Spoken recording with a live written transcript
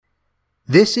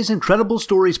This is Incredible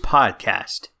Stories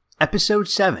Podcast, Episode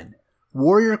 7,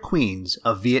 Warrior Queens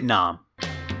of Vietnam.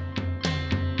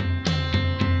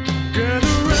 Gather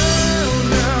round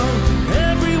now,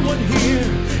 everyone hear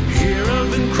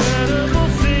of incredible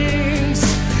things.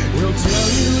 We'll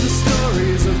tell you the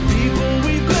stories of people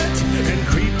we've met and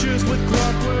creatures with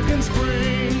clockwork and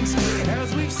springs.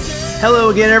 As we've said...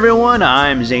 Hello again, everyone.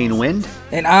 I'm Zane Wind.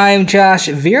 And I'm Josh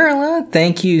Virla.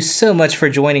 Thank you so much for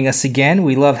joining us again.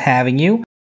 We love having you.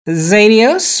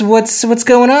 Zanios, what's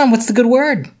going on? What's the good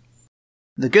word?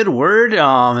 The good word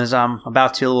is I'm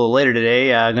about to a little later today.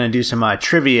 Going to do some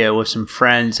trivia with some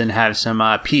friends and have some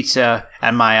pizza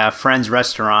at my friend's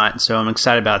restaurant. So I'm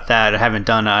excited about that. I haven't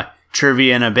done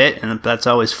trivia in a bit, and that's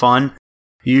always fun.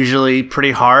 Usually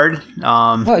pretty hard.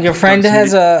 Well, your friend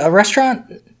has a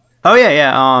restaurant? Oh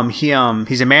yeah.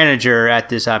 He's a manager at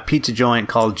this pizza joint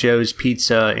called Joe's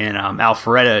Pizza in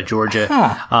Alpharetta, Georgia.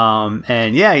 Huh.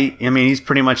 And yeah, he's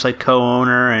pretty much like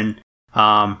co-owner, and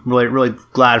really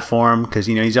glad for him because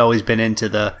he's always been into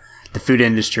the food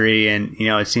industry, and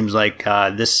it seems like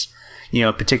this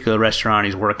particular restaurant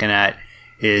he's working at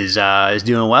is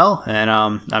doing well, and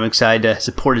I'm excited to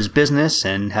support his business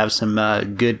and have some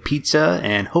good pizza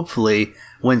and hopefully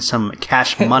win some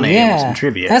cash money and some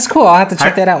trivia. That's cool. I'll have to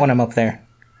check that out when I'm up there.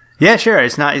 Yeah, sure.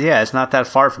 It's not that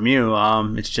far from you.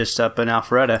 It's just up in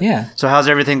Alpharetta. Yeah. So how's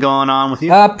everything going on with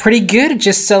you? Pretty good.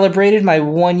 Just celebrated my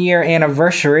 1-year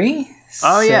anniversary.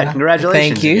 Oh yeah,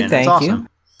 congratulations. Thank you. Again. Thank That's you. awesome.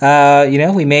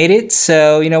 We made it,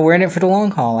 so we're in it for the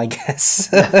long haul, I guess.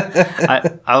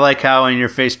 I like how in your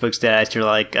Facebook stats you're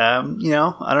like, I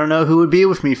don't know who would be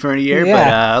with me for a year, but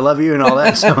I love you and all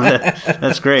that. So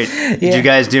that's great. Did you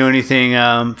guys do anything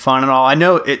fun at all? I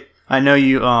know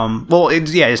you.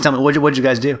 Just tell me what'd you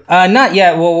guys do? Not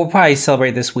yet. Well, we'll probably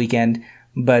celebrate this weekend,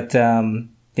 but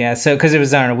yeah. So because it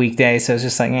was on a weekday, so it's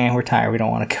just like, we're tired. We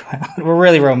don't want to go out. We're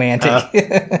really romantic.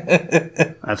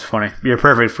 That's funny. You're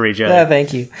perfect for each other.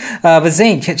 Thank you. But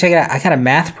Zane, check it out. I got a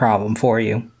math problem for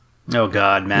you. Oh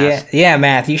God, math. Yeah,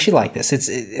 math. You should like this.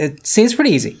 It seems pretty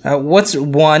easy. What's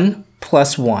 1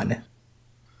 + 1?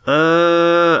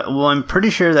 Well, I'm pretty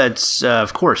sure that's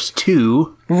of course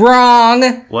 2.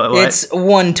 Wrong. What? It's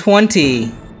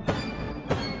 120.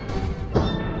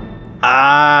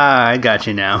 I got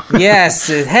you now. Yes,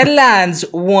 headlines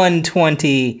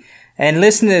 120. And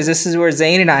listeners, this is where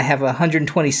Zane and I have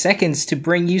 120 seconds to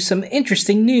bring you some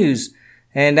interesting news.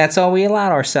 And that's all we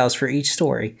allowed ourselves for each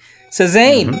story. So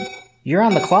Zane, you're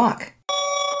on the clock.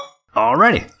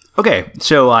 Alrighty. Okay,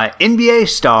 so NBA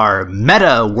star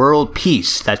Metta World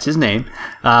Peace, that's his name,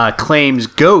 claims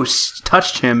ghosts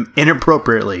touched him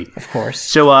inappropriately. Of course.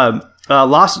 So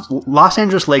Los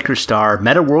Angeles Lakers star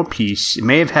Metta World Peace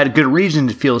may have had good reason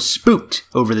to feel spooked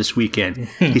over this weekend.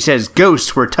 He says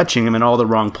ghosts were touching him in all the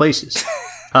wrong places.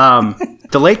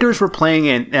 The Lakers were playing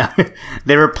in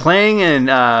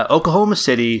Oklahoma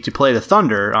City to play the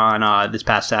Thunder on this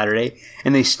past Saturday,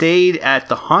 and they stayed at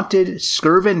the haunted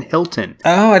Skirvin Hilton.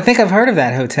 Oh, I think I've heard of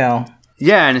that hotel.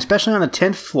 Yeah, and especially on the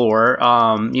 10th floor,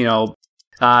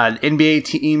 NBA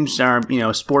teams are,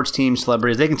 sports teams,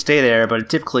 celebrities, they can stay there, but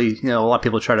typically, a lot of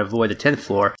people try to avoid the 10th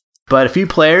floor. But a few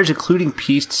players, including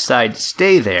Peace, decided to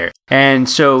stay there. And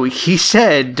so he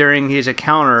said during his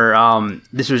encounter,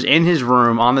 this was in his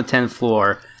room on the 10th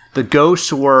floor, the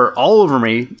ghosts were all over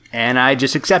me, and I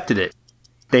just accepted it.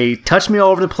 They touched me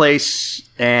all over the place,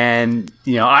 and,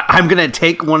 I'm going to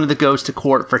take one of the ghosts to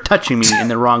court for touching me in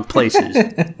the wrong places.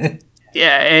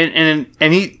 Yeah,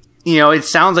 and he... it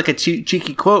sounds like a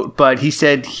cheeky quote, but he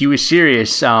said he was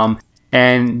serious.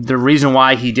 And the reason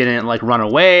why he didn't run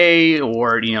away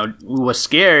or, was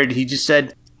scared, he just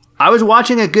said, I was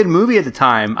watching a good movie at the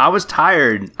time. I was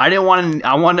tired. I didn't want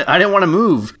to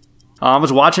move. I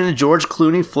was watching the George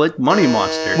Clooney flick Money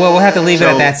Monster. Well, we'll have to leave it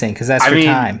at that, Zane, because that's your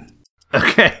time.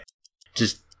 Okay.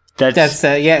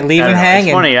 Leave him hanging.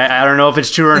 It's funny. I don't know if it's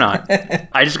true or not.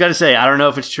 I just got to say, I don't know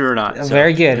if it's true or not. So,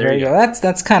 very good. Very good.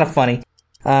 That's kind of funny.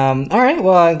 All right,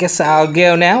 well, I guess I'll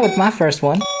go now with my first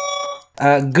one.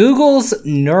 Google's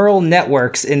neural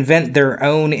networks invent their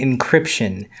own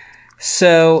encryption.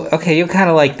 So, okay, you'll kind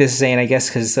of like this, Zane, I guess,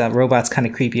 because robots kind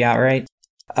of creep you out, right?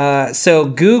 So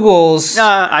Google's...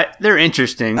 they're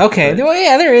interesting. Okay, well,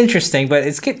 yeah, they're interesting, but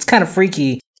it's kind of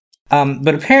freaky.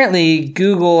 But apparently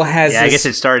Google has... Yeah, I guess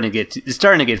it's starting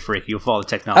to get freaky with all the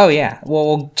technology. Oh, yeah.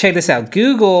 Well, check this out.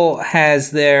 Google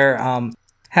has their...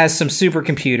 has some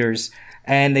supercomputers,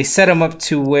 and they set them up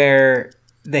to where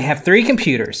they have 3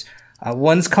 computers.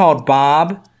 One's called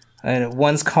Bob,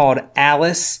 one's called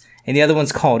Alice, and the other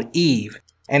one's called Eve.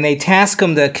 And they task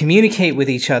them to communicate with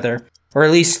each other, or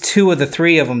at least 2 of the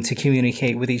 3 of them to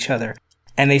communicate with each other.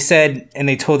 and they said, and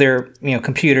they told their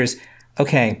computers,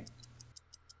 okay,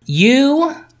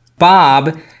 you,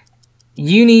 Bob,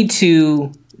 you need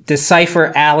to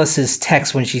decipher Alice's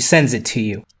text when she sends it to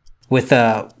you with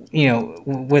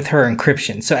with her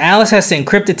encryption. So Alice has to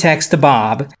encrypt the text to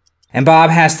Bob, and Bob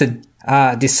has to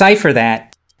decipher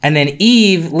that, and then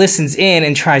Eve listens in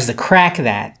and tries to crack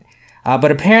that.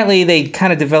 But apparently they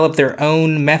kind of developed their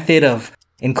own method of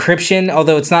encryption,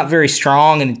 although it's not very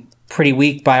strong and pretty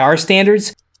weak by our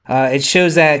standards. It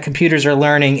shows that computers are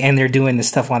learning and they're doing this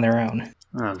stuff on their own.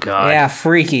 Oh, God. Yeah,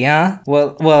 freaky, huh?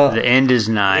 Well, the end is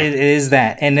nigh. It is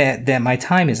that, and that my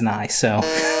time is nigh, so.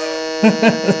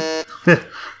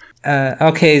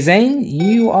 Okay, Zane,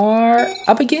 you are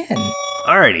up again.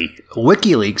 Alrighty.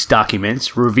 WikiLeaks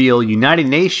documents reveal United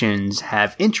Nations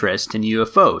have interest in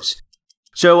UFOs.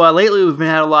 So lately we've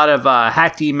had a lot of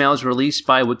hacked emails released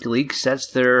by WikiLeaks. That's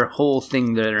their whole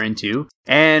thing that they're into.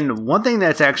 And one thing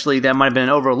that might have been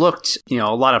overlooked, a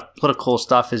lot of political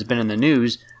stuff has been in the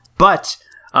news, but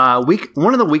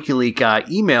one of the WikiLeaks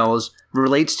emails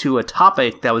relates to a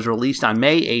topic that was released on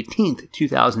May 18th,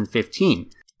 2015.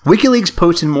 WikiLeaks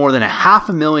posted more than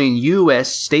 500,000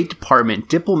 U.S. State Department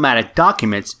diplomatic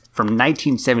documents from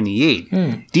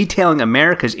 1978, detailing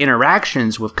America's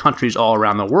interactions with countries all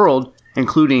around the world,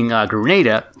 including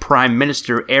Grenada, Prime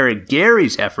Minister Eric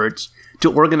Gary's efforts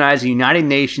to organize a United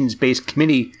Nations-based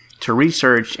committee to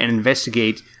research and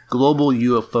investigate global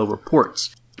UFO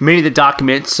reports. Many of the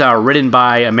documents written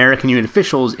by American UN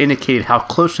officials indicated how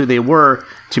closely they were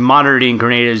to monitoring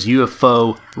Grenada's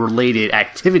UFO-related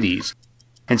activities.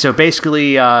 And so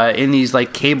basically, in these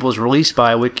cables released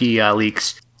by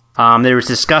WikiLeaks, there was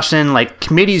discussion,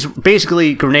 committees.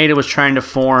 Basically, Grenada was trying to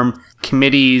form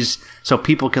committees so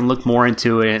people can look more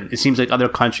into it. It seems like other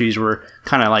countries were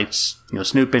kind of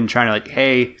snooping, trying to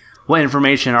hey, what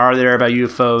information are there about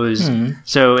UFOs?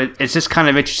 So it's just kind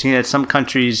of interesting that some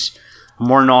countries are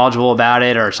more knowledgeable about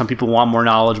it, or some people want more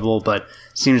knowledgeable, but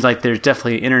it seems like there's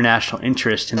definitely international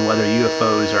interest in whether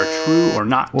UFOs are true or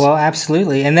not. Well,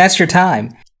 absolutely. And that's your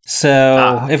time.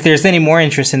 So if there's any more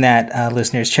interest in that,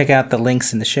 listeners, check out the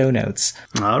links in the show notes.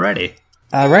 Alrighty.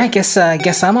 All right, guess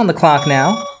I'm on the clock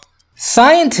now.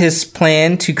 Scientists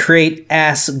plan to create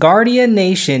Asgardia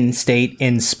nation state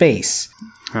in space.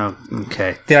 Oh,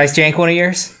 okay. Did I jank one of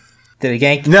yours? Did I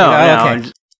gank? No,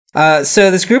 Okay.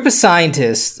 So this group of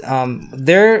scientists,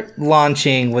 they're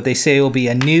launching what they say will be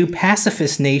a new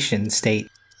pacifist nation state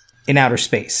in outer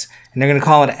space. And they're going to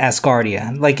call it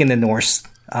Asgardia, like in the Norse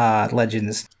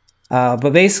legends.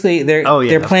 But basically,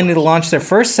 they're planning to launch their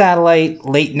first satellite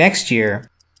late next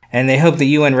year, and they hope the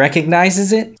UN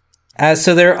recognizes it.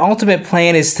 So their ultimate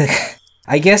plan is to,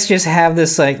 I guess, just have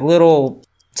this little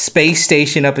space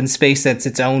station up in space that's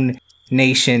its own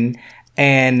nation,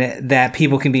 and that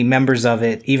people can be members of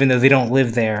it, even though they don't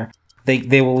live there.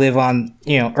 They will live on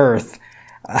Earth.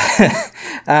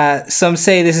 Some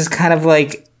say this is kind of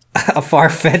like a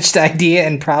far-fetched idea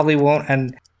and probably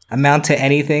won't amount to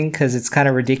anything because it's kind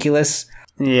of ridiculous.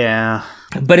 Yeah.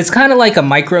 But it's kind of like a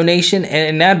micronation,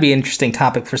 and that'd be an interesting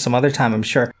topic for some other time, I'm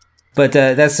sure. But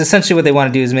that's essentially what they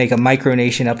want to do, is make a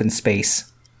micronation up in space.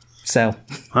 So,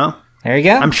 well, there you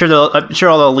go. I'm sure all the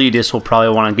elitists will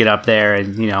probably want to get up there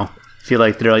and feel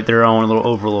like they're their own little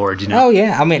overlords. Oh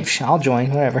yeah, I mean, I'll join,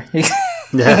 whatever. All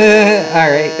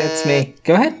right, that's me.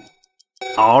 Go ahead.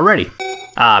 Alrighty.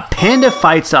 Panda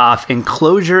fights off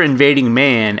enclosure invading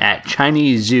man at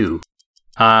Chinese zoo.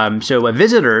 So a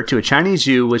visitor to a Chinese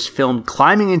zoo was filmed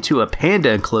climbing into a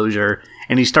panda enclosure,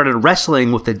 and he started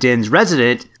wrestling with the den's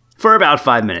resident for about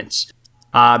 5 minutes.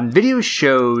 Video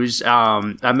shows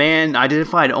a man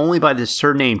identified only by the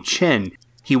surname Chen.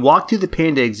 He walked through the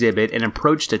panda exhibit and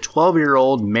approached a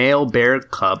 12-year-old male bear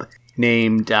cub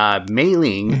named Mei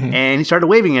Ling, and he started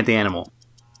waving at the animal.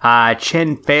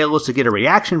 Chen fails to get a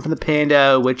reaction from the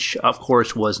panda, which, of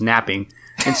course, was napping,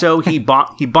 and so he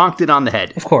bonked it on the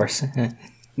head. Of course.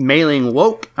 Mei Ling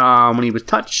woke when he was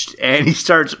touched, and he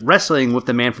starts wrestling with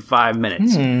the man for 5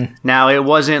 minutes. Now, it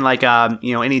wasn't like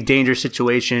any dangerous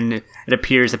situation. It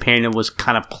appears the panda was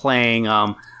kind of playing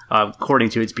according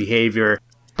to its behavior,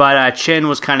 but Chen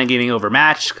was kind of getting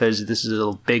overmatched because this is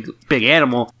a big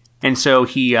animal, and so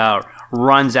he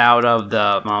runs out of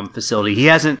the facility. He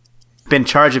hasn't been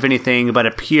charged of anything, but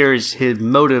appears his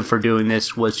motive for doing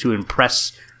this was to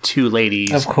impress two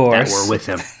ladies, of course, that were with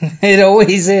him. It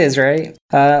always is, right?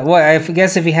 Well, I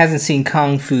guess if he hasn't seen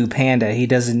Kung Fu Panda, he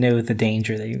doesn't know the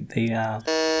danger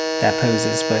that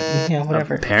poses. But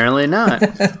whatever. Apparently not.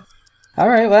 All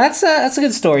right, well that's a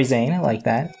good story, Zane. I like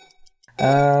that.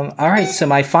 All right, so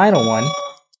my final one: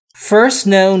 first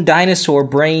known dinosaur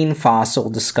brain fossil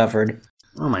discovered.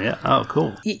 Oh my god. Oh,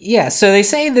 cool. Yeah, so they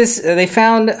say they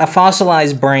found a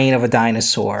fossilized brain of a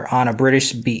dinosaur on a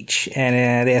British beach,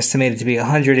 and they estimate it to be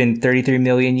 133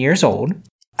 million years old.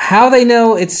 How they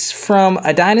know it's from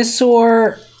a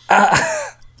dinosaur,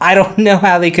 I don't know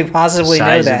how they could possibly know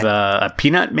that. Size of a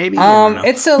peanut, maybe? I don't know.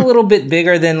 It's a little bit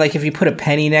bigger than, like, if you put a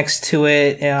penny next to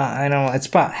it. I don't know, it's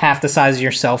about half the size of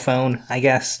your cell phone, I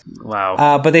guess.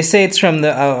 Wow. But they say it's from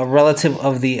a relative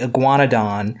of the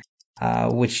iguanodon,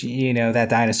 which, that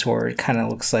dinosaur kind of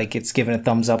looks like it's giving a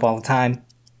thumbs up all the time.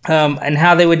 And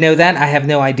how they would know that, I have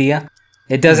no idea.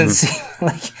 It doesn't seem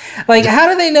like how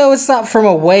do they know it's not from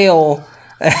a whale?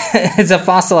 It's a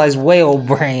fossilized whale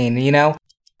brain,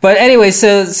 But anyway,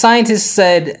 so scientists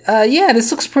said, yeah,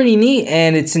 this looks pretty neat,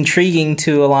 and it's intriguing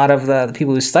to a lot of the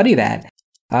people who study that.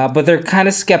 But they're kind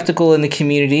of skeptical in the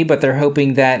community, but they're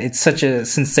hoping that it's such a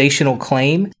sensational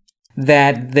claim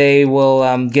that they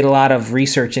will get a lot of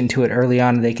research into it early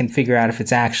on, and they can figure out if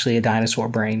it's actually a dinosaur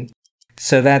brain.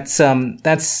 So that's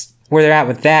where they're at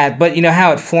with that. But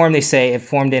how it formed, they say it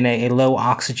formed in a low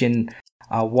oxygen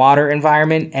water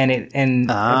environment,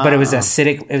 but it was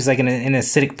acidic. It was like in an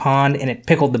acidic pond, and it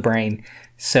pickled the brain,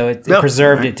 so it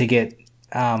preserved it to get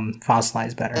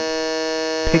fossilized better.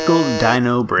 Pickled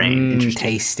dino brain. Interesting.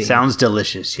 Tasty. Sounds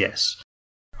delicious. Yes.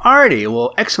 Alrighty.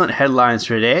 Well, excellent headlines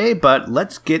for today, but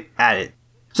let's get at it.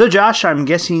 So, Josh, I'm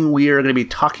guessing we are going to be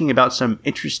talking about some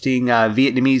interesting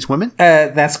Vietnamese women?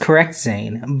 That's correct,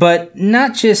 Zane. But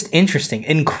not just interesting,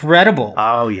 incredible.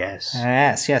 Oh, yes.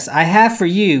 Yes. I have for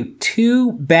you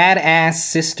 2 badass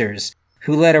sisters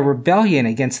who led a rebellion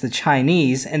against the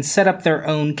Chinese and set up their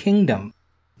own kingdom.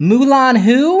 Mulan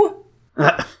who?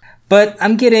 But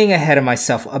I'm getting ahead of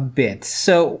myself a bit,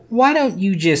 so why don't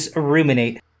you just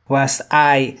ruminate whilst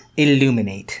I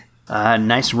illuminate?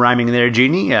 Nice rhyming there,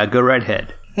 Jeannie. Go right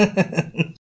ahead.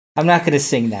 I'm not going to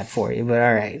sing that for you, but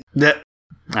all right.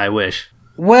 I wish.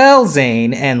 Well,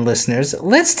 Zane and listeners,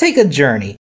 let's take a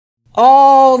journey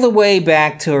all the way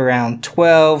back to around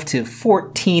 12 to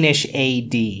 14-ish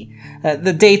AD.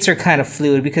 The dates are kind of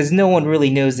fluid because no one really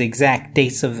knows the exact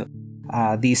dates of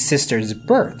these sisters'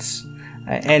 births.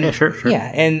 Sure.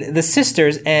 Yeah, and the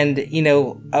sisters, and,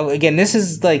 again, this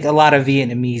is like a lot of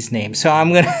Vietnamese names, so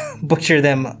I'm going to butcher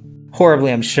them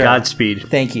horribly, I'm sure. Godspeed.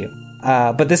 Thank you.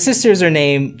 But the sisters are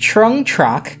named Trung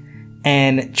Troc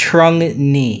and Trung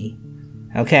Ni.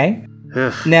 Okay?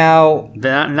 Ugh. Now...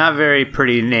 They're not very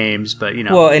pretty names, but,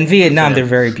 Well, in Vietnam, they're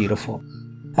very beautiful.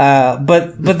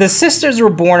 But the sisters were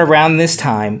born around this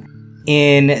time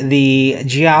in the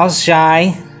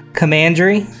Jiaozhai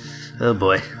Commandery. Oh,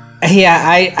 boy.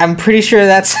 Yeah, I'm pretty sure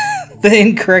that's the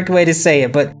incorrect way to say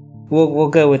it, but we'll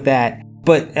go with that.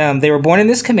 But they were born in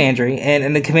this commandery,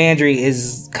 and the commandery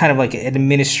is kind of like an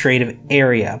administrative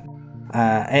area.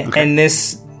 And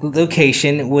this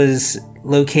location was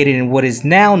located in what is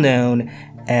now known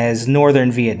as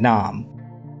northern Vietnam.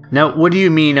 Now, what do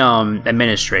you mean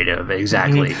administrative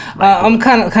exactly? Mm-hmm. I'm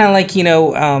kind of like,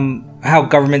 how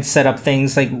government set up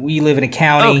things, like we live in a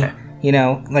county,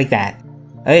 like that.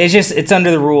 It's under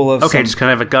the rule of just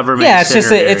kind of a government. Yeah,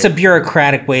 it's a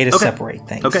bureaucratic way to separate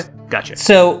things. Okay, gotcha.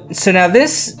 So now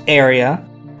this area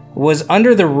was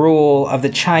under the rule of the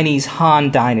Chinese Han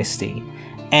Dynasty,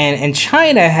 and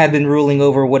China had been ruling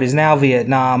over what is now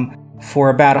Vietnam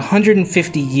for about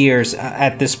 150 years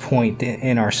at this point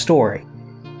in our story,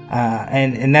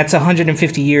 and that's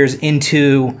 150 years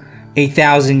into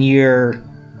 1,000 years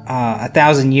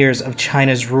of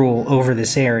China's rule over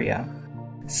this area.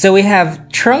 So we have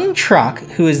Trung Troc,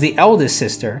 who is the eldest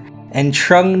sister, and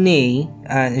Trung Ni,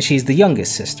 and she's the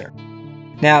youngest sister.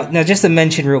 Now, just to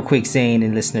mention real quick, Zane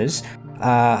and listeners,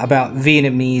 about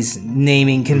Vietnamese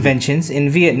naming conventions. In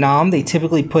Vietnam, they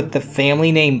typically put the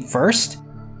family name first,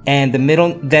 and then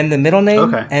the middle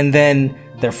name, and then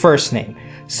their first name.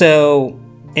 So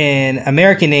in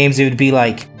American names, it would be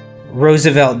like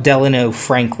Roosevelt Delano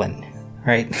Franklin,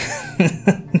 right?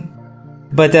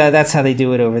 But that's how they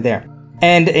do it over there.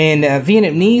 And in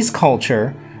Vietnamese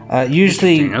culture,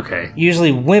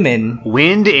 usually women...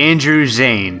 Wind Andrew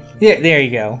Zane. Yeah, there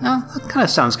you go. Oh, that kind of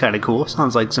sounds kind of cool.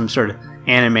 Sounds like some sort of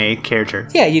anime character.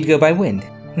 Yeah, you'd go by Wind.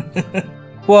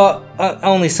 Well,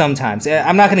 only sometimes.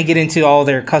 I'm not going to get into all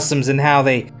their customs and how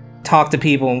they talk to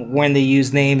people when they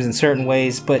use names in certain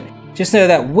ways, but just know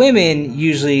that women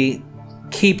usually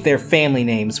keep their family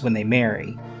names when they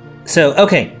marry. So,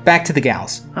 okay, back to the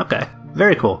gals. Okay,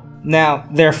 very cool. Now,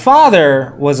 their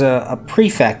father was a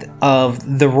prefect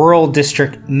of the rural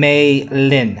district Mei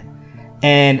Lin.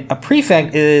 And a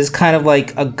prefect is kind of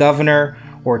like a governor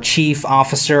or chief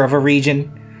officer of a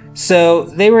region. So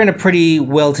they were in a pretty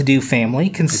well-to-do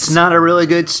family. It's not a really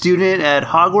good student at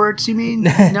Hogwarts, you mean?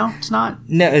 No, it's not.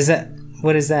 No,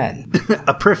 what is that?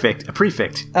 A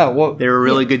prefect. Oh, well, They were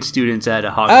really good students at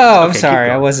Hogwarts. oh, I'm Okay, keep sorry.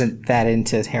 I going. wasn't that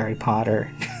into Harry Potter.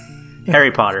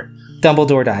 Harry Potter.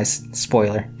 Dumbledore dies.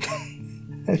 Spoiler.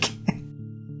 Okay.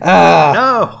 Oh,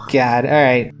 No! God. All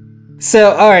right.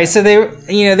 So they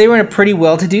were in a pretty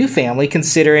well-to-do family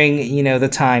considering, the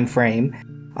time frame.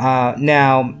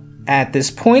 Now, at this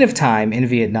point of time in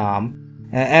Vietnam,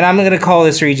 and I'm going to call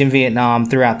this region Vietnam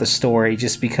throughout the story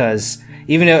just because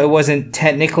even though it wasn't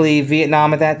technically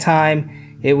Vietnam at that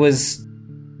time, it was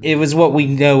what we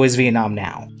know as Vietnam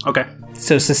now. Okay.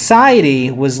 So society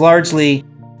was largely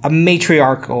a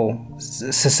matriarchal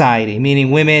society, meaning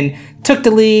women took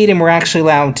the lead and were actually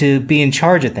allowed to be in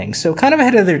charge of things. So kind of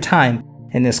ahead of their time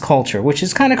in this culture, which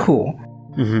is kind of cool.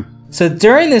 Mm-hmm. So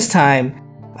during this time,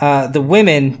 the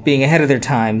women being ahead of their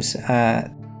times,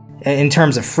 in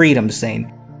terms of freedoms,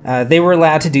 they were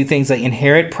allowed to do things like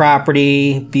inherit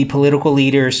property, be political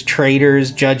leaders,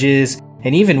 traders, judges,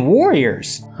 and even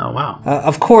warriors. Oh, wow.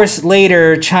 Of course,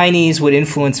 later, Chinese would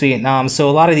influence Vietnam, so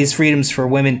a lot of these freedoms for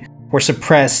women were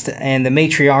suppressed, and the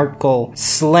matriarchal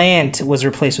slant was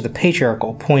replaced with a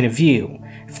patriarchal point of view,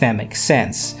 if that makes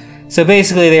sense. So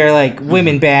basically, they're like,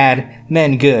 women bad,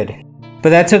 men good. But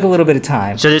that took a little bit of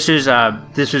time. So this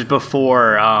was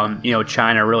before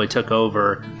China really took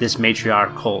over. This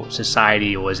matriarchal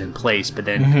society was in place, but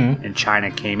then and China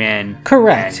came in.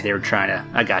 Correct. And they were trying to.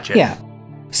 I gotcha. Yeah.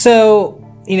 So,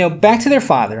 back to their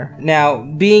father. Now,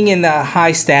 being in the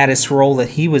high status role that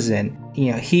he was in,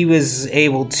 he was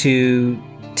able to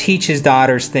teach his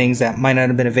daughters things that might not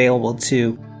have been available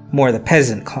to more of the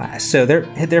peasant class. So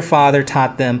their father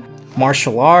taught them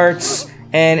martial arts.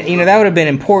 And, that would have been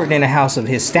important in a house of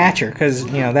his stature because,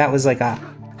 that was like a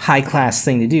high-class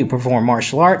thing to do, perform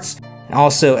martial arts.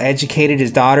 Also educated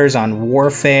his daughters on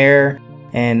warfare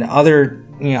and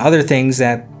other things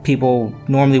that people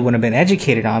normally wouldn't have been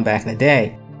educated on back in the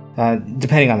day,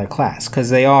 depending on their class, because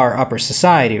they are upper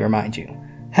society, remind you.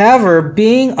 However,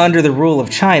 being under the rule of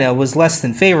China was less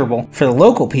than favorable for the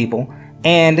local people,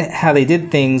 and how they did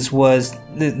things was,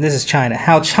 this is China,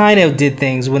 how China did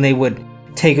things when they would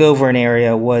take over an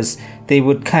area was they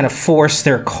would kind of force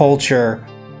their culture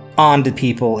onto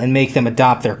people and make them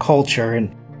adopt their culture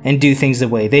and do things the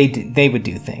way they would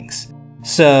do things.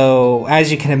 So,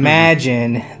 as you can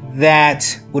imagine,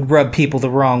 that would rub people the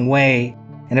wrong way,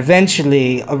 and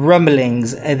eventually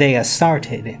rumblings they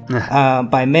started.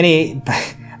 By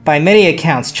many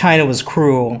accounts, China was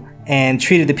cruel and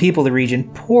treated the people of the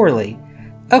region poorly.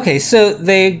 Okay, so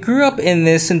they grew up in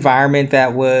this environment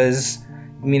that was,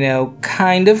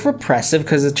 kind of repressive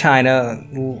because of China,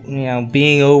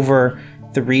 being over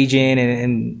the region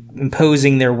and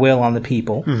imposing their will on the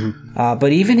people.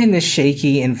 But even in this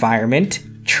shaky environment,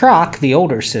 Troc, the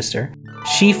older sister,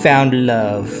 she found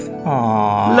love.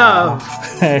 Aww.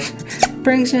 Love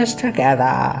brings us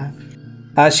together.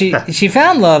 She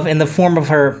found love in the form of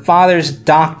her father's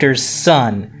doctor's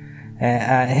son.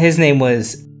 His name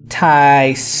was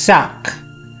Tai Sak,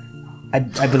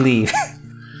 I believe.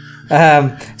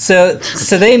 So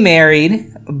they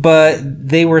married, but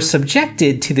they were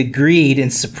subjected to the greed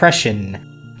and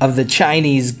suppression of the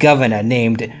Chinese governor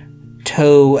named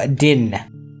To Din.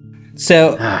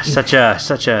 So such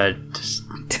a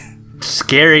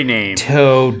scary name.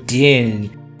 To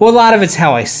Din. Well, a lot of it's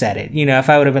how I said it. If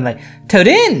I would have been like To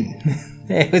Din,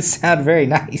 it would sound very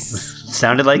nice.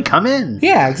 Sounded like come in.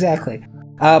 Yeah, exactly.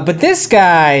 But this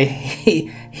guy,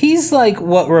 he's like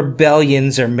what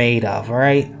rebellions are made of, all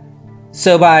right?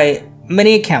 So by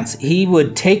many accounts, he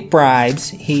would take bribes,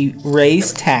 he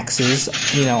raised taxes,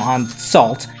 on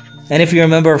salt. And if you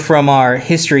remember from our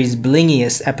History's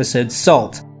Blingiest episode,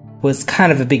 salt was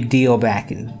kind of a big deal back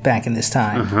in this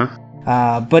time.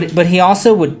 But he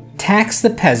also would tax the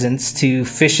peasants to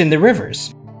fish in the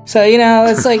rivers. So,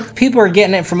 it's like people are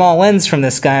getting it from all ends from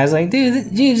this guy. I was like,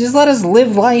 dude, just let us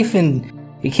live life and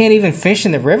you can't even fish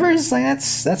in the rivers? Like,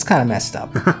 that's kind of messed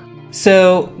up.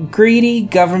 So, greedy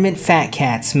government fat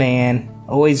cats, man.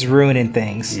 Always ruining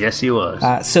things. Yes, he was.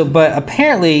 But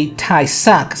apparently, Tai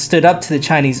Sak stood up to the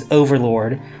Chinese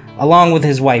overlord, along with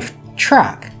his wife,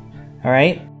 Troc.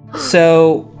 Alright?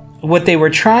 So, what they were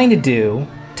trying to do,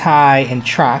 Tai and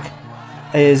Troc,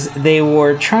 is they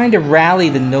were trying to rally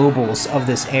the nobles of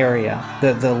this area,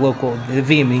 the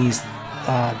Vietnamese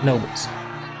nobles.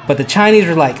 But the Chinese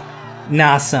were like,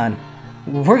 nah, son.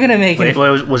 We're gonna make it.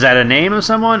 Wait, was that a name of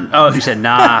someone? Oh, you said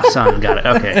nah, son. Got it.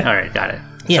 Okay, all right, got it.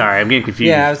 Yeah. Sorry, I'm getting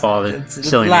confused with all the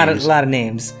silly names. A lot of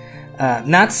names.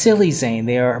 Not silly, Zane.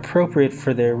 They are appropriate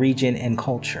for their region and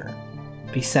culture.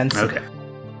 Be sensitive. Okay.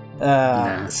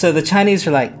 So the Chinese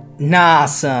are like, nah,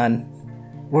 son.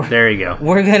 There you go.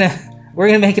 We're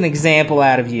gonna make an example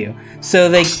out of you. So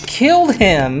they killed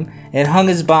him and hung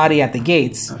his body at the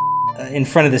gates in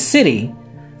front of the city,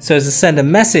 so as to send a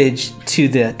message to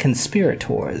the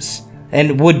conspirators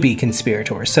and would-be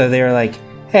conspirators. So they were like,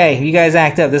 hey, if you guys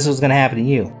act up, this was gonna happen to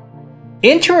you.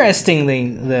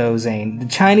 Interestingly, though, Zane, the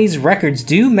Chinese records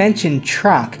do mention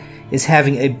Trock as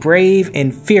having a brave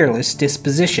and fearless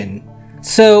disposition.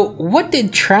 So what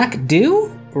did Trock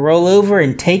do? Roll over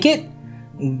and take it?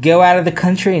 Go out of the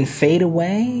country and fade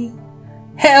away?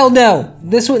 Hell no!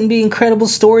 This wouldn't be Incredible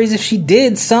Stories if she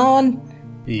did, son!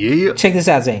 Yeah. Check this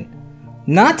out, Zane.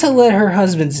 Not to let her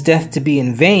husband's death to be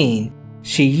in vain,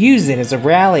 she used it as a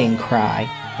rallying cry,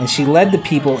 and she led the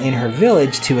people in her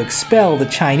village to expel the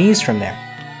Chinese from there.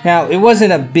 Now, it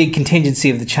wasn't a big contingency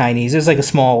of the Chinese. It was like a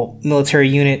small military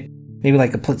unit, maybe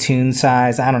like a platoon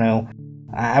size, I don't know.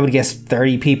 I would guess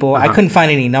 30 people. I couldn't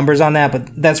find any numbers on that, but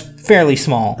that's fairly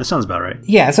small. That sounds about right.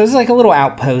 Yeah, so it's like a little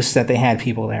outpost that they had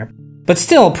people there. But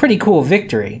still, a pretty cool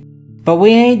victory. But we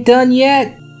ain't done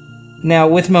yet. Now,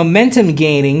 with momentum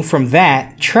gaining from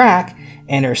that, Trock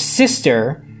and her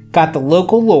sister got the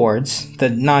local lords, the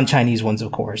non-Chinese ones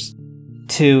of course,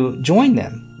 to join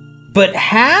them. But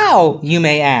how, you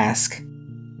may ask?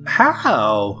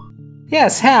 How?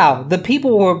 Yes, how? The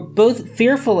people were both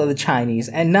fearful of the Chinese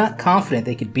and not confident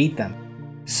they could beat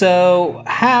them. So,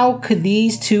 how could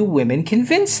these two women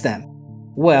convince them?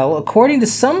 Well, according to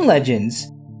some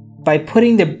legends, by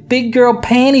putting their big girl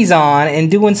panties on and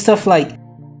doing stuff like,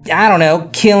 I don't know,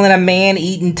 killing a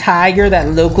man-eating tiger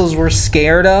that locals were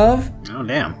scared of. Oh,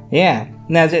 damn. Yeah.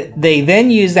 Now, they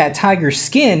then used that tiger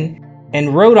skin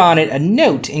and wrote on it a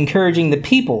note encouraging the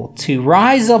people to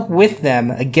rise up with them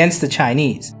against the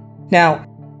Chinese. Now,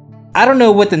 I don't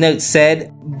know what the note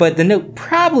said, but the note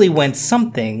probably went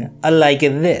something like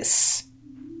this.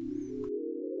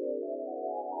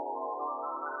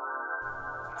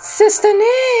 Sister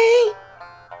Nay,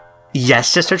 Yes,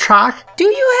 Sister Trock? do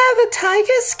you have a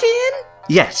tiger skin?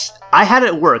 Yes, I had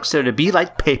it work so to be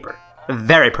like paper.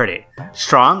 Very pretty,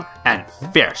 strong, and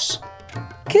fierce.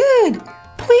 Good.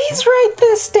 Please write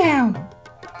this down.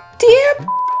 Dear,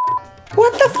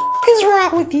 what the is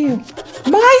wrong with you?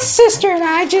 My sister and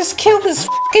I just killed this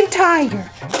tiger.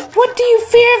 What do you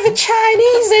fear of the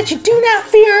Chinese that you do not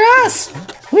fear us?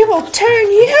 We will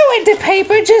turn you into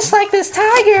paper just like this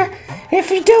tiger if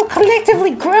you don't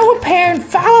collectively grow a pair and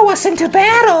follow us into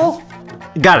battle.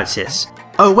 Got it, sis.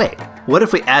 Oh, wait, what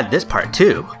if we add this part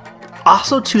too?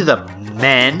 Also to the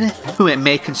men whom it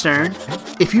may concern,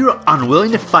 if you are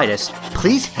unwilling to fight us,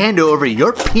 please hand over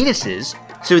your penises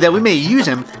so that we may use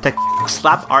them to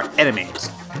slap our enemies.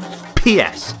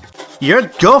 P.S. Your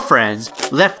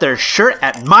girlfriends left their shirt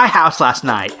at my house last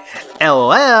night.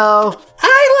 LOL.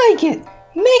 I like it.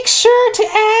 Make sure to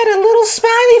add a little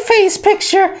smiley face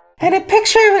picture and a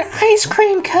picture of an ice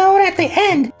cream cone at the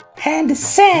end. And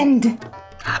send.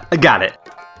 Got it.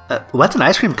 What's an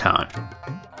ice cream cone?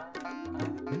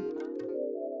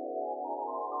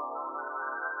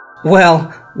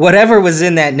 Well, whatever was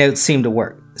in that note seemed to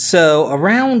work. So,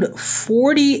 around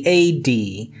 40 AD,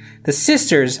 the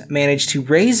sisters managed to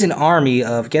raise an army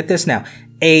of, get this now,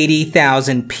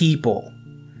 80,000 people.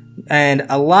 And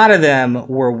a lot of them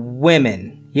were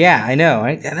women. Yeah, I know,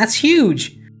 right? And that's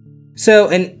huge. So,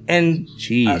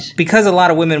 Jeez. because a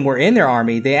lot of women were in their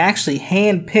army, they actually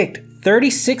handpicked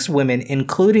 36 women,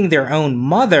 including their own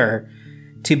mother,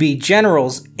 to be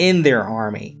generals in their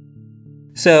army.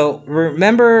 So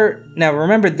remember,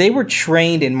 they were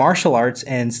trained in martial arts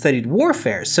and studied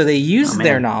warfare, so they used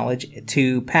their knowledge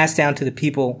to pass down to the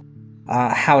people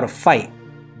how to fight.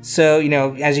 So,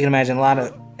 as you can imagine,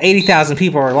 80,000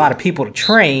 people are a lot of people to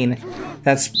train.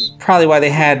 That's probably why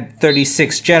they had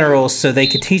 36 generals, so they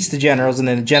could teach the generals, and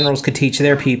then the generals could teach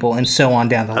their people, and so on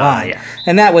down the line. Yeah.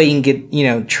 And that way you can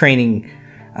get, training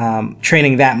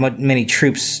that many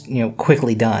troops,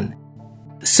 quickly done.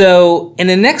 So, in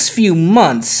the next few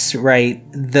months, right,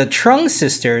 the Trung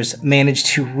sisters managed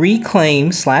to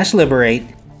reclaim/liberate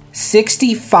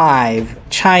 65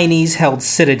 Chinese-held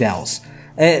citadels.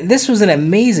 This was an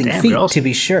amazing feat, girls. to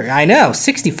be sure. I know,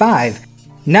 65.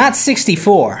 Not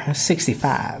 64,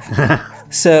 65.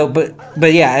 So,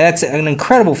 but yeah, that's an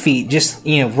incredible feat, just,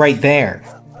 right there.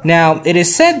 Now, it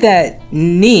is said that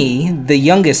Ni, the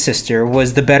youngest sister,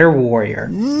 was the better warrior.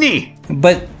 Ni.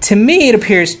 But to me, it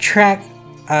appears Trock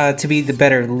to be the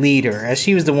better leader, as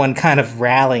she was the one kind of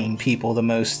rallying people the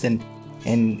most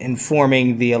and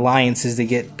forming the alliances to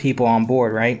get people on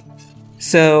board, right?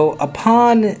 So,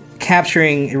 upon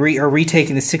capturing or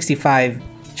retaking the 65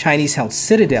 Chinese-held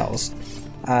citadels,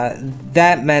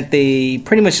 that meant they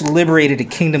pretty much liberated a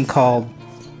kingdom called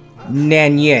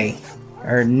Nanye,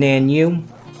 or Nanyu.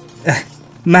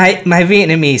 My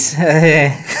Vietnamese.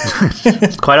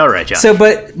 It's quite all right, John. So,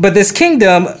 but this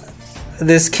kingdom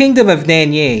of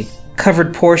Nanye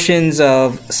covered portions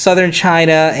of southern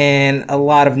China and a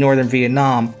lot of northern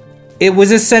Vietnam. It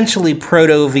was essentially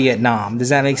proto-Vietnam. Does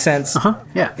that make sense?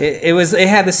 Yeah. It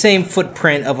had the same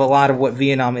footprint of a lot of what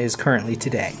Vietnam is currently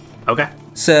today. Okay.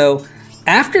 So,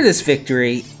 after this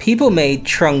victory, people made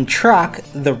Trung Truc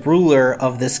the ruler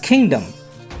of this kingdom.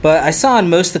 But I saw in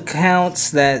most accounts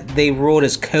that they ruled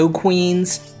as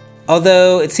co-queens,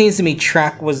 although it seems to me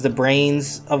Truc was the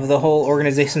brains of the whole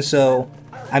organization, so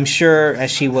I'm sure as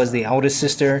she was the eldest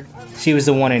sister, she was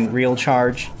the one in real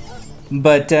charge.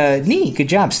 But neat, good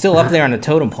job. Still up there on the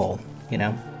totem pole, you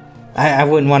know. I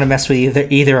wouldn't want to mess with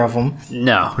either of them.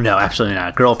 No, absolutely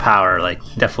not. Girl power, like,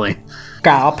 definitely.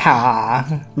 Girl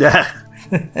power.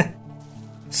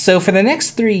 So for the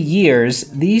next 3 years,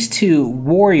 these two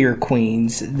warrior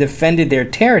queens defended their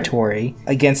territory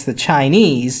against the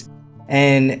Chinese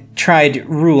and tried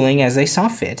ruling as they saw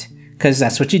fit, because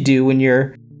that's what you do when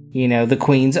you're, the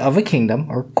queens of a kingdom,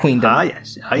 or queendom.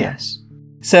 Yes.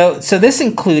 So this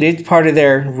included part of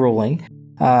their ruling,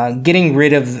 getting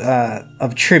rid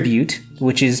of tribute,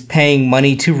 which is paying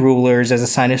money to rulers as a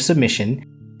sign of submission.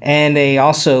 And they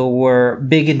also were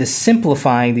big into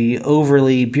simplifying the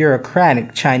overly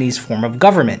bureaucratic Chinese form of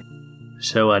government.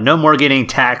 So no more getting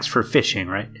taxed for fishing,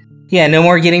 right? Yeah, no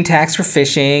more getting taxed for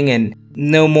fishing, and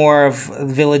no more of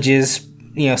villages,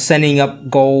 sending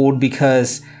up gold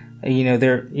because,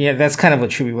 that's kind of what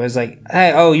tribute was like.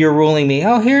 Hey, oh, you're ruling me.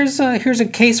 Oh, here's a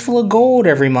case full of gold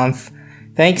every month.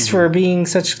 Thanks for being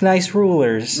such nice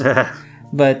rulers.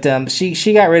 But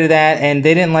she got rid of that, and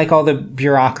they didn't like all the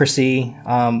bureaucracy,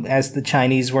 as the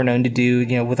Chinese were known to do,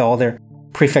 with all their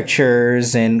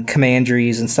prefectures and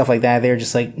commanderies and stuff like that. They were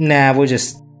just like, nah, we'll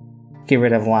just get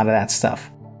rid of a lot of that stuff.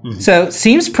 So,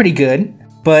 seems pretty good,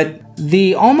 but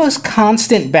the almost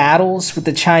constant battles with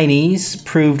the Chinese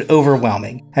proved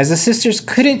overwhelming, as the sisters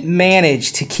couldn't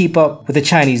manage to keep up with the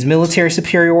Chinese military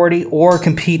superiority or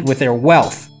compete with their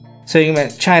wealth. So you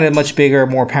meant China, a much bigger,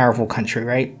 more powerful country,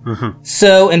 right?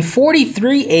 So in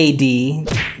 43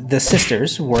 AD, the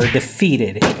sisters were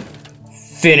defeated.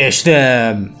 Finish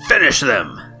them!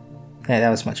 Yeah, that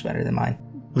was much better than mine.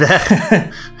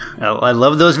 I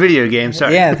love those video games.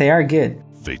 Sorry. Yeah, they are good.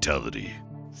 Fatality.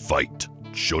 Fight.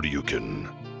 Shoryuken.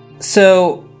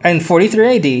 So in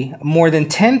 43 AD, more than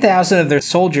 10,000 of their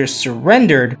soldiers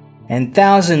surrendered, and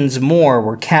thousands more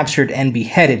were captured and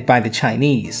beheaded by the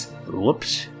Chinese.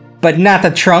 Whoops. But not the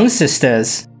Trung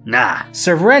sisters. Nah.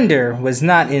 Surrender was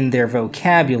not in their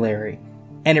vocabulary,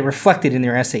 and it reflected in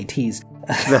their SATs.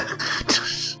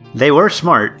 They were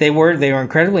smart. They were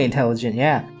incredibly intelligent,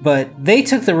 yeah. But they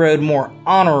took the road more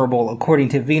honorable according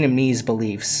to Vietnamese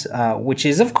beliefs, which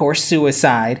is, of course,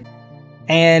 suicide.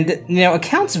 And,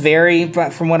 accounts vary,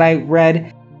 but from what I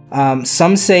read,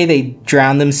 some say they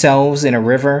drowned themselves in a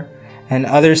river, and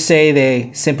others say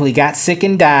they simply got sick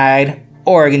and died,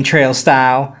 Oregon Trail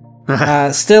style.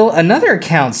 Still, another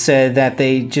account said that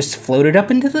they just floated up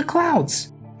into the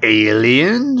clouds.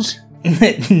 Aliens?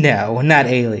 No, not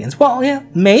aliens. Well, yeah,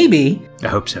 maybe. I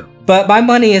hope so. But my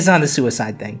money is on the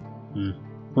suicide thing.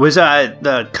 Was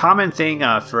the common thing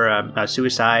for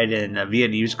suicide in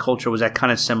Vietnamese culture, was that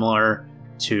kind of similar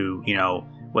to,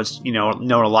 what's,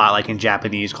 known a lot like in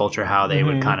Japanese culture, how they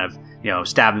would kind of,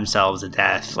 stab themselves to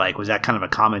death? Like, was that kind of a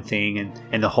common thing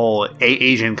in the whole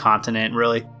Asian continent,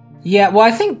 really? Yeah, well, I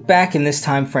think back in this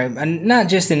time frame, and not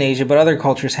just in Asia, but other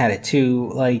cultures had it too.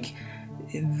 Like,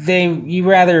 you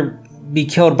rather be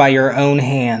killed by your own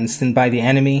hands than by the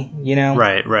enemy,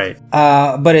 Right.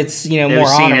 But it's, it more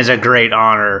was seen honor. as a great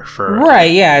honor for...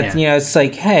 Right, yeah. It's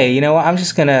like, hey, I'm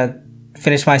just going to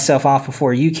finish myself off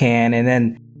before you can, and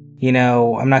then,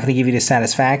 I'm not going to give you the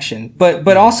satisfaction.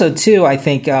 But also, too, I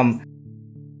think...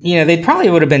 they probably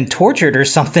would have been tortured or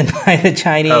something by the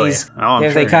Chinese. I'm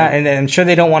if sure. And I'm sure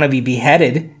they don't want to be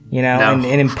beheaded, and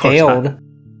impaled,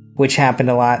 which happened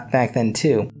a lot back then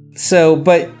too. So,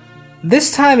 but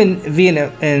this time in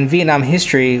Vietnam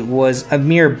history was a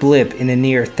mere blip in the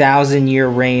near 1,000-year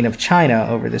reign of China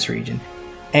over this region.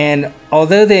 And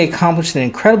although they accomplished an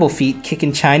incredible feat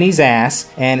kicking Chinese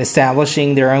ass and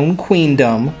establishing their own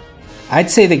queendom, I'd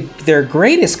say their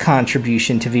greatest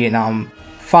contribution to Vietnam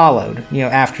followed,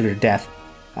 after their death.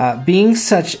 Being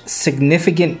such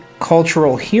significant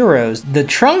cultural heroes, the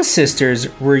Trung sisters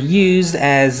were used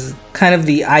as kind of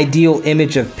the ideal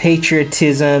image of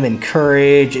patriotism and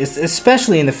courage,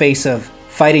 especially in the face of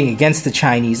fighting against the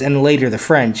Chinese and later the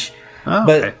French. Oh,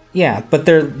 but okay. yeah, but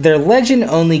their legend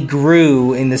only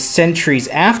grew in the centuries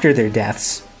after their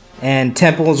deaths, and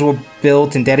temples were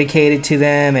built and dedicated to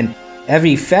them, and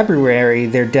every February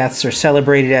their deaths are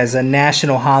celebrated as a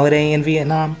national holiday in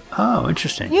Vietnam. Oh,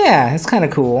 interesting. Yeah, it's kind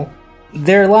of cool.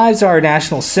 Their lives are a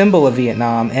national symbol of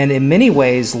Vietnam, and in many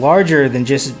ways larger than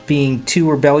just being two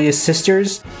rebellious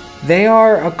sisters. They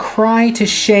are a cry to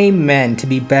shame men to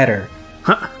be better.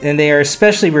 And they are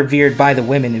especially revered by the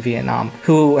women in Vietnam,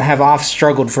 who have oft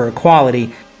struggled for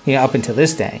equality, up until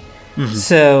this day.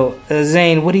 So,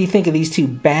 Zane, what do you think of these two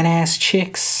badass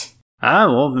chicks?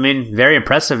 Well, I mean, very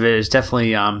impressive. It is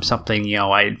definitely something,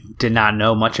 I did not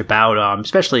know much about,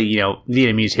 especially,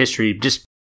 Vietnamese history. Just,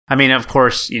 I mean, of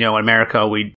course, in America,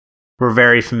 we're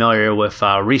very familiar with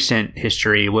recent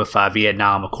history with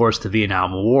Vietnam, of course, the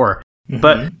Vietnam War.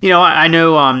 But, I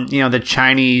know, the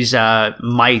Chinese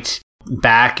might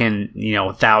back in,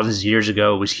 thousands of years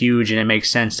ago was huge, and it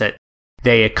makes sense that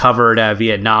they had covered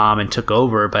Vietnam and took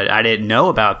over, but I didn't know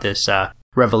about this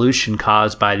revolution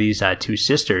caused by these two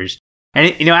sisters.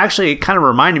 And, actually, it kind of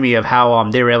reminded me of how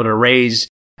they were able to raise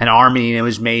an army, and it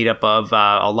was made up of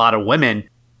a lot of women.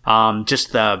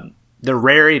 Just the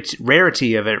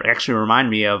rarity of it actually reminded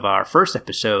me of our first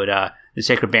episode, The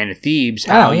Sacred Band of Thebes,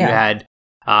 how you had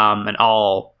an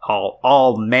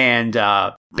all manned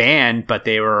band, but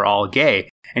they were all gay.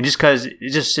 And just because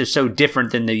it just is so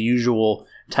different than the usual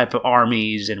type of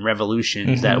armies and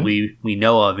revolutions that we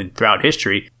know of and throughout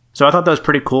history. So I thought that was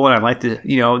pretty cool, and I liked the,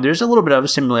 there's a little bit of a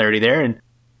similarity there, and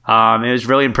it was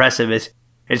really impressive.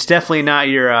 It's definitely not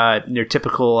your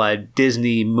typical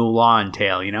Disney Mulan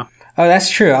tale, Oh, that's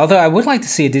true. Although I would like to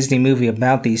see a Disney movie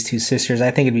about these two sisters.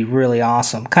 I think it'd be really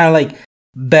awesome. Kind of like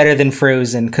better than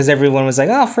Frozen, because everyone was like,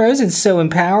 "Oh, Frozen's so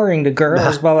empowering to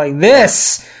girls," but like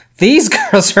these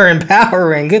girls are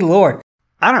empowering. Good Lord.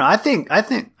 I don't know. I think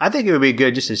it would be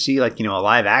good just to see a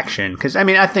live action, because I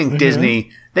mean I think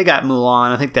Disney, they got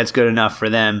Mulan. I think that's good enough for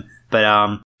them.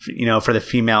 But for the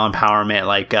female empowerment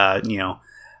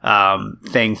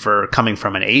thing for coming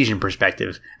from an Asian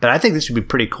perspective. But I think this would be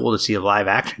pretty cool to see a live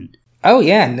action. Oh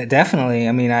yeah, definitely.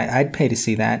 I mean, I'd pay to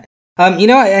see that. I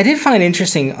did find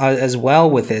interesting as well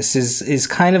with this is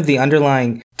kind of the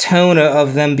underlying tone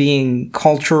of them being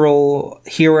cultural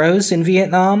heroes in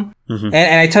Vietnam. And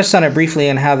I touched on it briefly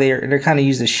on how they're kind of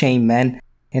used as shame men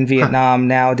in Vietnam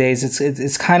nowadays.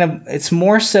 It's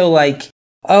more so like,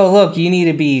 oh, look, you need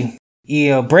to be,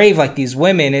 brave like these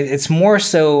women. It's more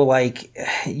so like,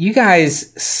 you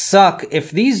guys suck.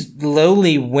 If these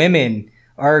lowly women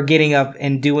are getting up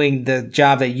and doing the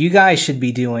job that you guys should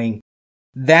be doing,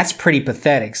 that's pretty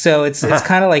pathetic. So it's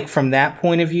kind of like from that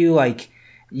point of view, like,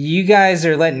 you guys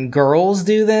are letting girls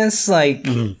do this. Like,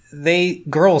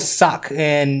 girls suck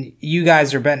and you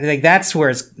guys are better. Like, that's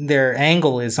where their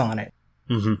angle is on it.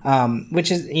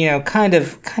 Which is, kind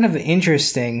of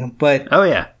interesting, but. Oh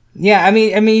yeah. Yeah. I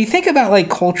mean, you think about like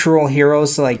cultural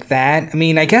heroes like that. I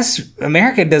mean, I guess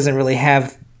America doesn't really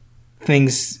have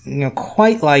things,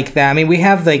 quite like that. I mean, we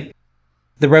have like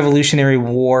the Revolutionary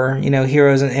War,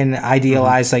 heroes and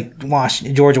idealized like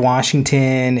George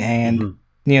Washington and,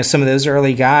 some of those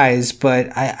early guys,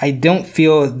 but I don't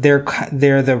feel they're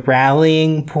the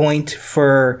rallying point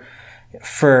for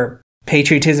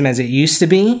patriotism as it used to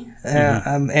be.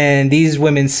 And these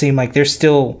women seem like they're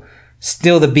still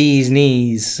the bee's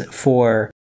knees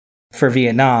for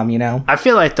Vietnam, I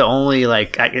feel like the only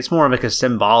it's more of like a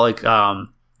symbolic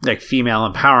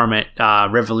female empowerment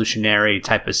revolutionary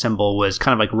type of symbol was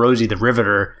kind of like Rosie the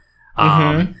Riveter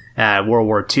at World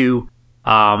War II.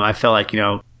 I feel like,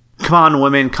 come on,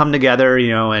 women, come together,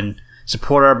 and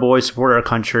support our boys, support our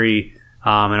country,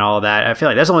 and all of that. I feel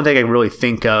like that's the only thing I really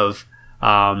think of,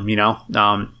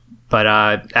 but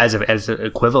as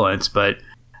equivalents. But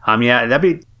that'd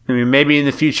be. I mean, maybe in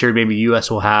the future, maybe U.S.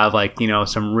 will have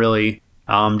some really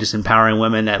just empowering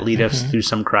women that lead us through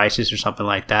some crisis or something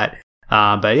like that.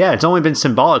 But yeah, it's only been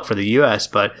symbolic for the U.S.,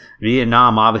 but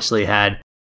Vietnam obviously had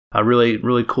a really,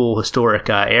 really cool historic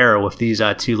era with these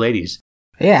two ladies.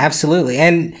 Yeah, absolutely.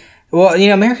 And, well,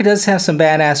 America does have some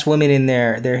badass women in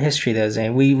their history, though,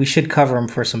 Zane. We should cover them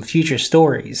for some future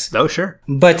stories. Oh, sure.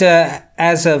 But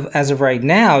as of right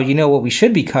now, what we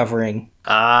should be covering?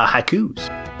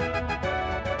 Haikus.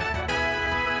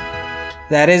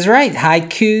 That is right.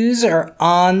 Haikus are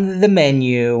on the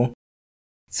menu.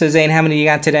 So, Zane, how many you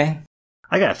got today?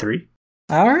 I got 3.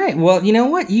 All right. Well, you know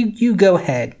what? You go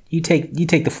ahead. You take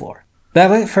the floor.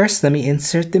 But first, let me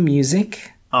insert the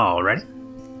music. Alrighty.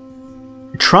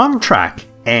 Trung Trac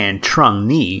and Trung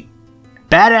Nhi,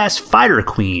 badass fighter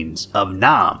queens of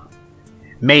Nam,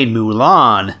 made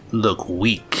Mulan look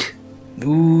weak.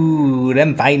 Ooh,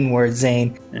 them fighting words,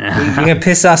 Zane. You're gonna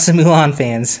piss off some Mulan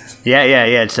fans.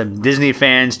 Yeah. Some Disney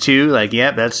fans too. Like,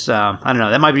 yep, that's I don't know.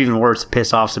 That might be even worse to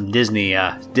piss off some Disney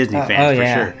fans for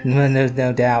sure.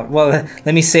 No doubt. Well,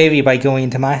 let me save you by going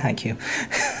into my haiku.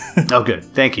 Oh, good.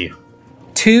 Thank you.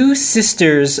 Two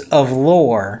sisters of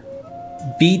lore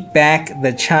beat back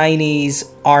the Chinese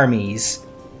armies.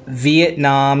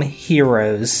 Vietnam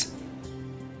heroes.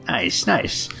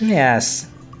 Nice. Yes,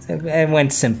 it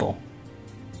went simple.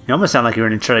 You almost sound like you were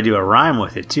going to try to do a rhyme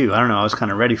with it too. I don't know. I was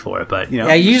kind of ready for it, but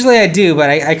Yeah, usually I do, but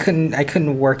I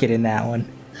couldn't work it in that one.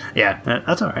 Yeah,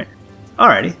 that's all right.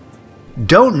 Alrighty.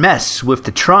 Don't mess with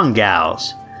the Trung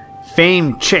gals,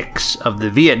 famed chicks of the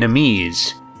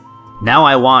Vietnamese. Now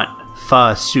I want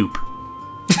pho soup.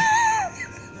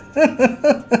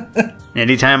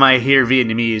 Anytime I hear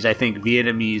Vietnamese, I think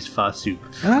Vietnamese pho soup.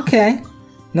 Okay.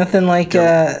 Nothing like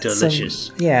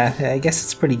delicious. Yeah, I guess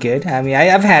it's pretty good. I mean,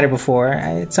 I've had it before.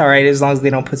 It's all right as long as they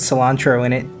don't put cilantro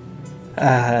in it.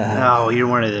 Oh, you're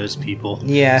one of those people.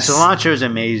 Yes. Cilantro is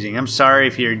amazing. I'm sorry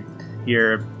if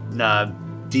your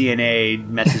DNA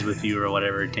messes with you or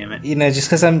whatever. Damn it. You know, just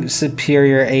because I'm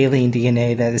superior alien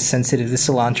DNA that is sensitive to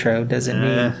cilantro doesn't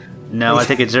mean no. I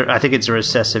think it's a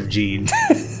recessive gene.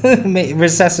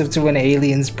 recessive to when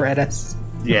aliens bred us.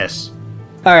 Yes.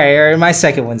 All right. My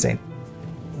second one, Zane.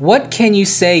 What can you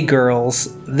say,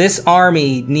 girls? This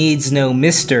army needs no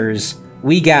misters.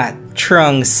 We got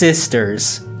Trung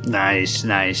sisters. Nice.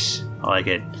 I like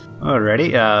it.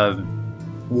 Alrighty.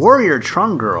 Warrior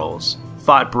Trung girls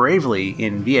fought bravely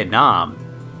in Vietnam,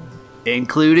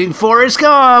 including Forrest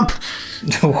Gump.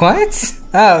 What?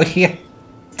 Oh, yeah.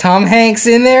 Tom Hanks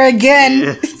in there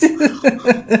again.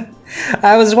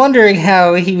 I was wondering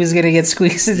how he was going to get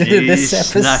squeezed into this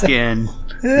episode.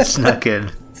 Snuck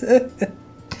in.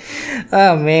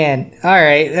 Oh, man. All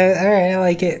right, I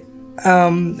like it.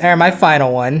 All right, my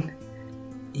final one.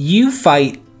 You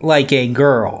fight like a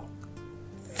girl.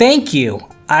 Thank you.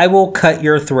 I will cut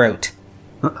your throat.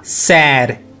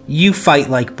 Sad. You fight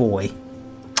like boy.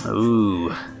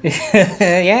 Ooh.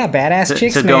 Yeah, badass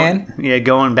chicks, man.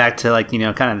 Going back to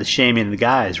kind of the shaming of the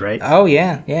guys, right? Oh,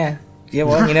 yeah. Yeah,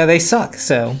 well, they suck,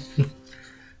 so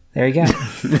there you go.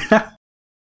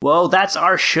 Well, that's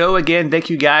our show again. Thank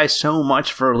you guys so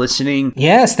much for listening.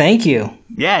 Yes, thank you.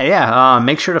 Yeah.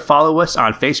 Make sure to follow us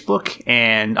on Facebook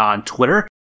and on Twitter.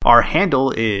 Our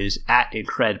handle is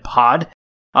 @IncredPod.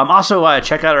 Also,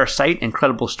 check out our site,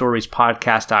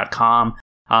 IncredibleStoriesPodcast.com.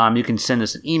 You can send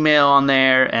us an email on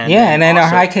there. And then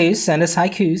our haikus. Send us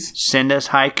haikus.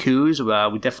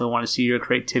 We definitely want to see your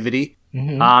creativity.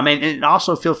 Mm-hmm. And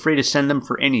also feel free to send them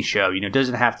for any show. It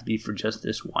doesn't have to be for just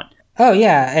this one. Oh,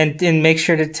 yeah, and make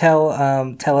sure to tell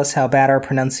us how bad our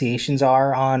pronunciations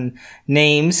are on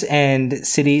names and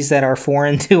cities that are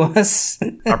foreign to us.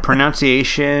 Our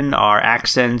pronunciation, our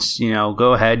accents,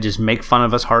 go ahead, just make fun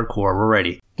of us hardcore. We're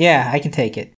ready. Yeah, I can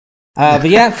take it. But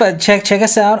yeah, check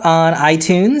us out on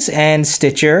iTunes and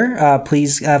Stitcher.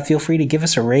 Please feel free to give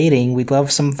us a rating. We'd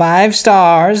love some 5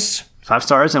 stars. 5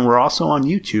 stars, and we're also on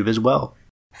YouTube as well.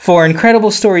 For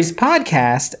Incredible Stories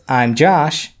Podcast, I'm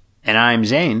Josh. And I'm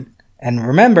Zane. And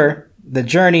remember, the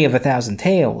journey of 1,000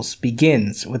 tales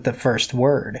begins with the first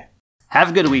word. Have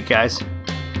a good week, guys.